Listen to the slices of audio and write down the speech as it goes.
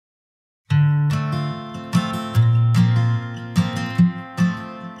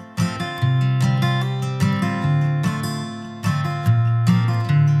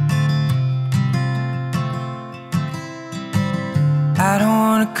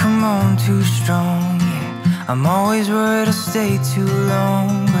come on too strong, yeah. I'm always worried I'll stay too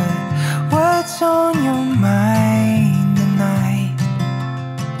long, but what's on your mind tonight?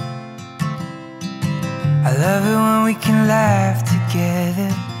 I love it when we can laugh together.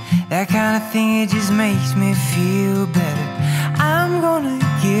 That kind of thing, it just makes me feel better. I'm gonna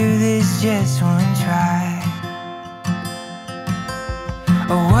give this just one try.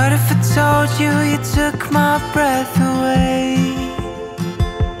 Or what if I told you you took my breath away?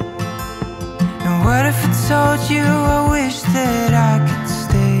 And what if I told you I wish that I could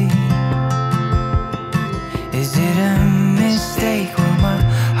stay? Is it a mistake? Will my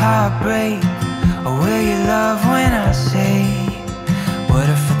heart break? Or will you love when I say, what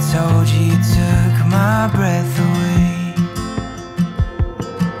if I told you you took my breath away?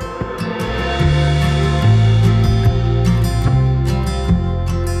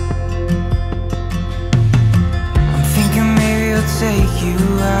 Take you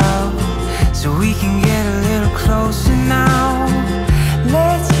out so we can get a little closer now.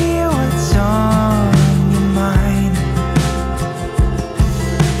 Let's hear what's on your mind.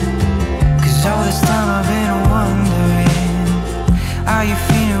 'Cause all this time I've been wondering, are you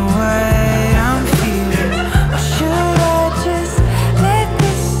feeling what I'm feeling? Or should I just let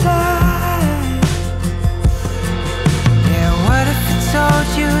this slide? Yeah, what if I told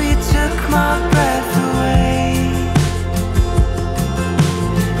you you took my breath away?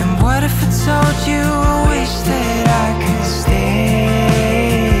 What if I told you I wish that I could stay?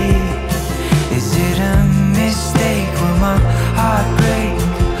 Is it a mistake? Will my heart break?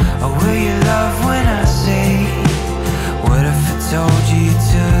 Or will you love when I say, what if I told you you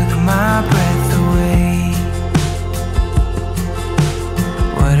took my breath away?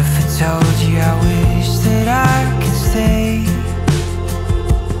 What if I told you I wish that I could stay?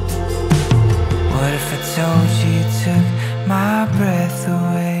 What if I told you you took my breath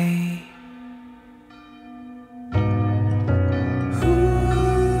away?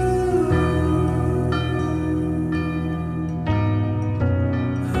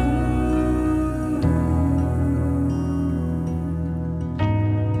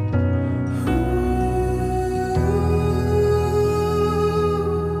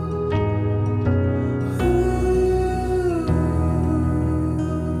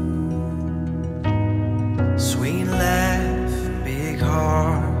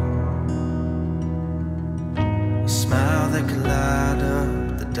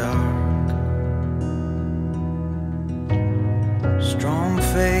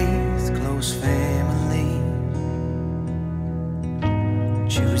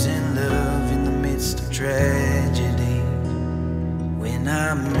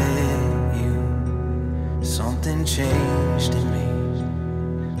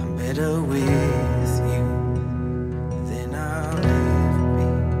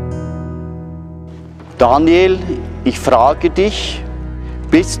 Daniel, ich frage dich,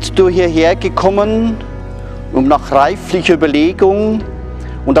 bist du hierher gekommen, um nach reiflicher Überlegung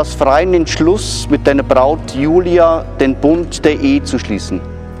und aus freiem Entschluss mit deiner Braut Julia den Bund der Ehe zu schließen?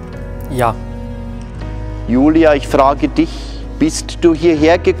 Ja. Julia, ich frage dich, bist du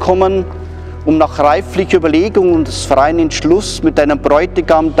hierher gekommen, um nach reiflicher Überlegung und aus freiem Entschluss mit deinem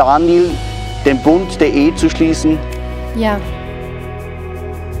Bräutigam Daniel den Bund der Ehe zu schließen? Ja.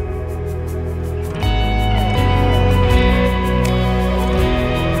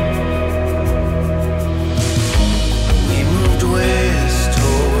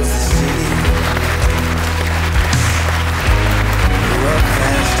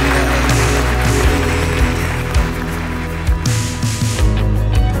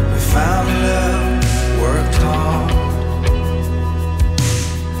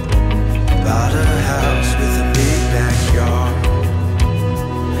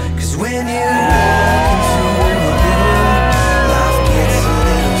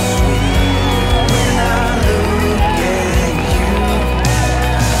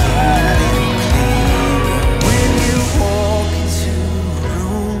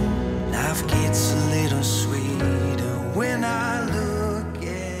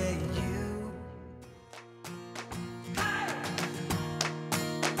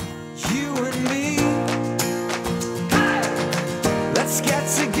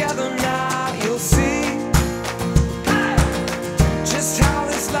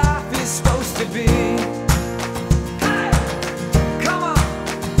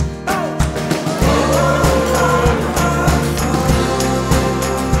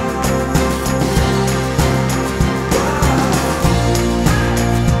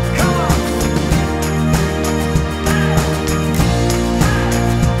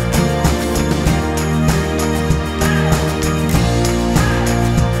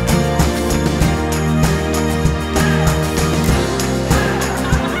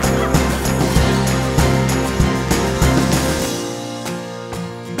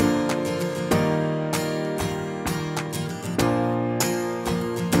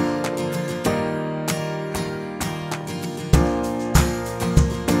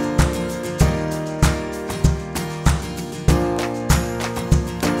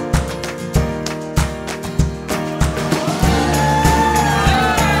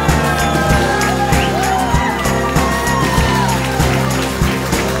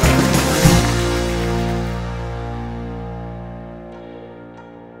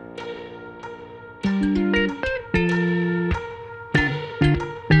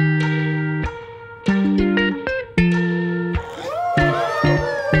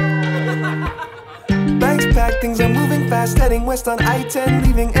 fast, heading west on I-10,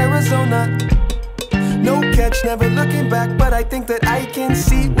 leaving Arizona. No catch, never looking back, but I think that I can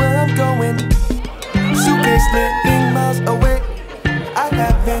see where I'm going. Suitcase living miles away, I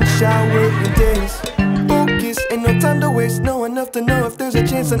haven't showered in days. Focus, ain't no time to waste, know enough to know if there's a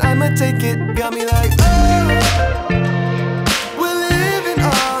chance then I'ma take it. Got me like, oh, we're living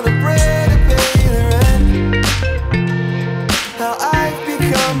on a bread to pay the rent. How I've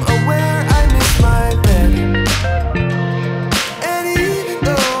become aware I miss my bed. And even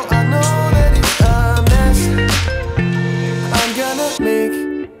though I know that it's a mess, I'm gonna make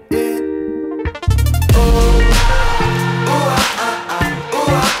it. Oh, oh,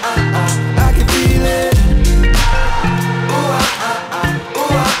 I can feel it.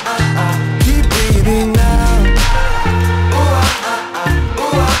 Oh, keep breathing now. Oh,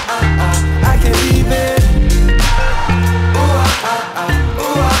 I can't leave it. Oh,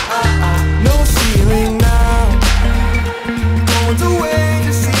 no ceiling now. Going to wait.